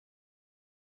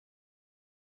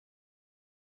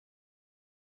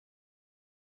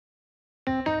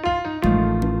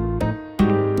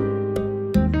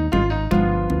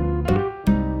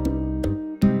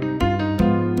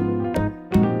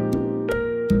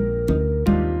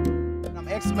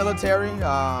ex-military.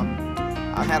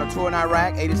 I had a tour in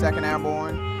Iraq, 82nd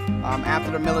Airborne.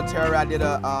 After the military, I did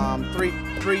a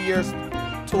three years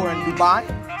tour in Dubai.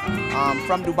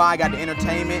 From Dubai, I got the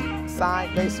entertainment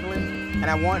side, basically. And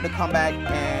I wanted to come back,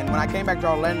 and when I came back to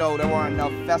Orlando, there weren't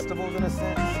enough festivals in a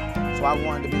sense. So I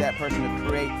wanted to be that person to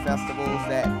create festivals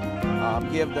that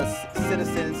give the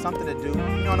citizens something to do.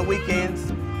 You know, on the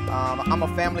weekends, I'm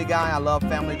a family guy. I love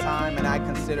family time, and I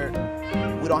consider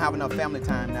we don't have enough family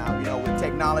time now. You know, with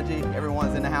technology,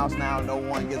 everyone's in the house now. No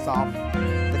one gets off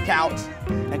the couch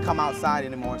and come outside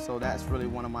anymore. So that's really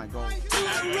one of my goals.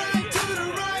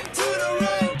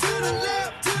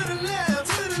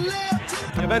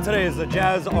 The event today is the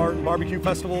Jazz Art and Barbecue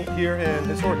Festival here in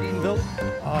historic Eatonville.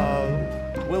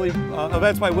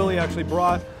 Events by Willie actually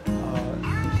brought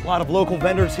a lot of local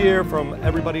vendors here from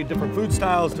everybody, different food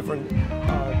styles, different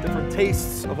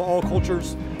tastes of all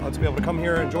cultures, to be able to come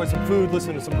here, enjoy some food,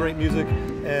 listen to some great music,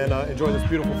 and enjoy this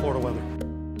beautiful Florida weather.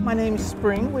 My name is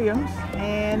Spring Williams,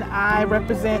 and I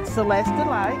represent Celeste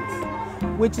Delights,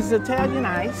 which is Italian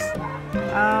ice.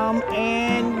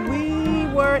 And we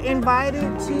were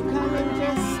invited to come and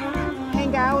just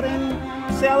hang out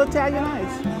and sell Italian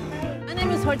ice. My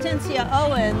name is Hortensia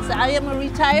Owens. I am a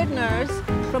retired nurse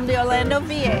from the Orlando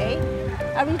VA.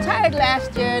 I retired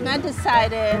last year and I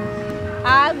decided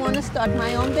I want to start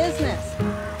my own business.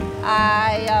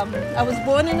 I was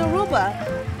born in Aruba,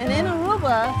 and in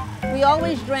Aruba we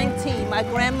always drank tea. My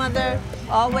grandmother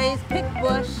always picked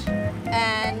bush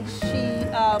and she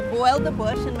boiled the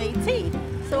bush and made tea.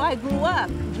 So I grew up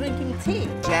drinking tea.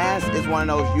 Jazz is one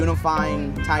of those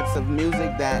unifying types of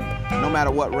music that no matter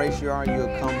what race you are,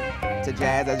 you'll come to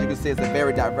jazz. As you can see, it's a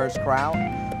very diverse crowd,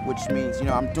 which means, you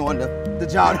know, I'm doing the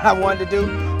job that I wanted to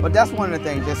do. But that's one of the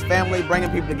things, just family, bringing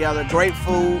people together, great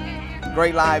food,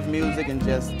 great live music, and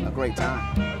just a great time.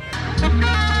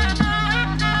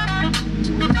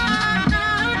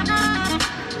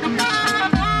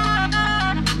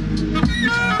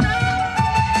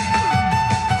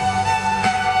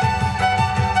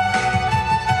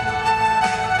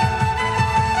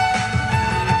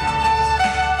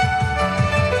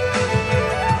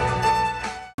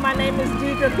 My name is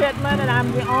Deidre Pittman, and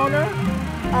I'm the owner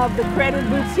of the Credit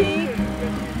Boutique.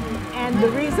 And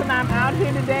the reason I'm out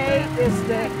here today is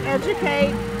to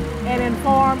educate and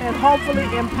inform and hopefully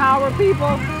empower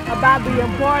people about the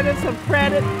importance of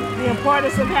credit, the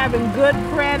importance of having good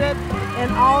credit,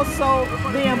 and also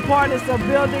the importance of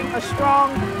building a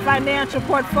strong financial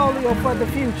portfolio for the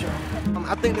future.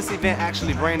 I think this event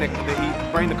actually bring the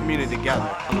community together.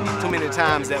 Too many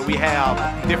times that we have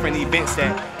different events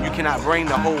that you cannot bring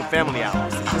the whole family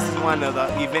out. This is one of the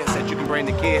events that you can bring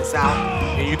the kids out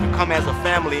and you can come as a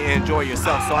family and enjoy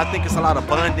yourself. So I think it's a lot of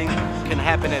bonding can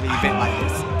happen at an event like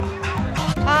this.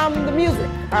 The music.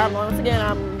 Once again,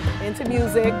 I'm into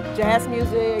music, jazz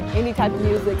music, any type of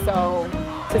music. So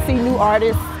to see new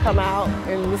artists come out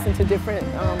and listen to different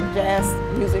jazz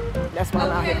music, that's why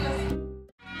I'm out here.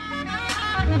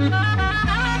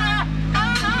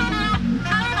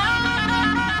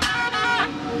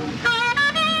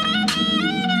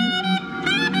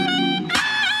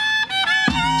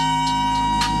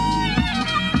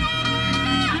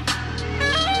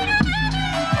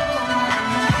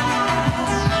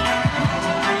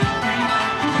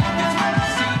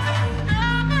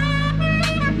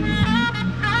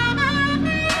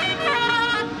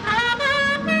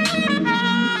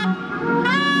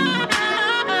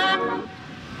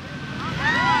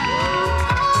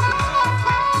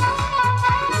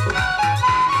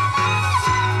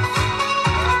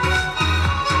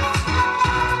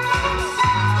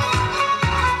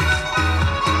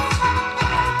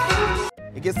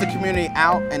 It gets the community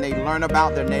out and they learn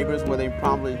about their neighbors where they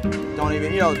probably don't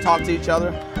even, talk to each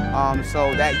other.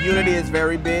 So that unity is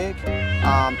very big.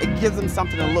 It gives them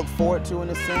something to look forward to in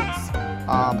a sense.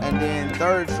 And then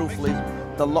third, truthfully,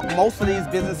 most of these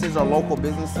businesses are local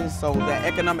businesses, so that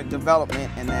economic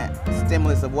development and that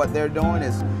stimulus of what they're doing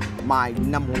is my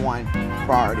 #1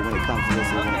 priority when it comes to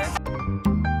this event.